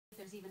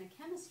there's even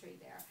a chemistry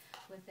there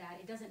with that.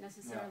 It doesn't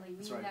necessarily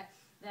mean right.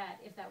 that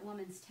if that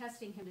woman's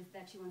testing him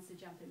that she wants to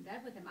jump in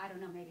bed with him. I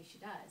don't know, maybe she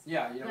does.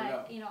 Yeah, you never know.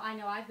 But, you know, I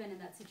know I've been in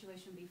that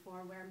situation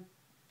before where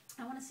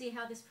I want to see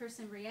how this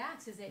person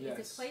reacts. Is it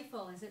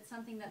playful? Is it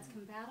something that's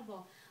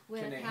compatible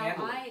with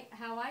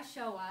how I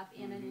show up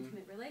in an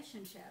intimate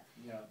relationship?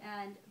 Yeah.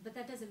 But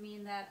that doesn't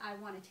mean that I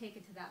want to take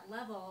it to that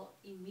level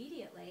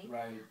immediately.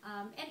 Right.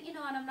 And you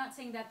know, and I'm not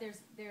saying that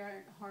there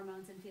aren't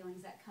hormones and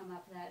feelings that come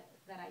up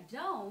that I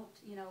don't,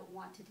 you know,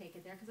 want to take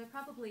it there, because I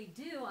probably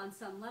do on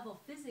some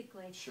level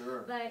physically.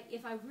 Sure. But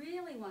if I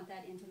really want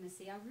that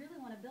intimacy, I really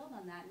want to build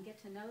on that and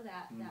get to know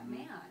that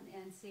man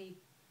and see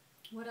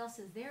what else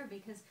is there,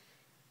 because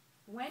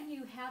when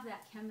you have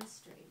that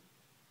chemistry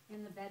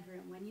in the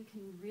bedroom, when you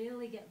can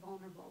really get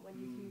vulnerable, when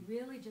you can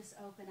really just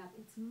open up,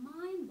 it's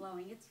mind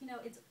blowing. It's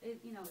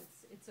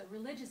it's a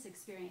religious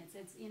experience.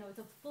 It's it's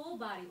a full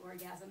body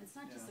orgasm. It's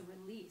not just a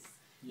release.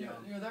 Yeah,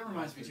 that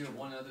reminds me too of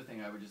one other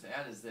thing I would just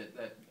add is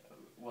that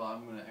well,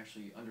 I'm going to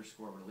actually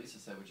underscore what Alisa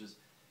said, which is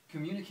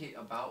communicate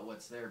about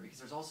what's there, because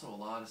there's also a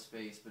lot of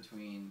space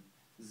between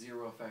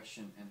zero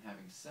affection and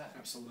having sex.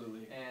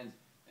 Absolutely. And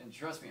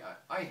trust me,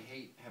 I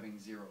hate having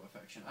zero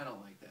affection. I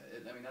don't like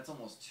that. I mean, that's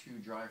almost too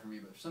dry for me,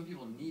 but some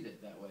people need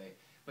it that way.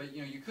 But,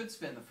 you know, you could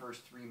spend the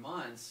first 3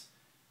 months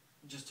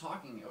just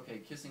talking, okay,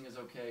 kissing is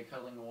okay,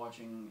 cuddling and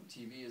watching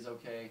TV is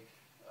okay,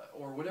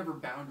 or whatever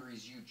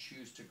boundaries you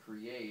choose to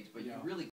create, but you really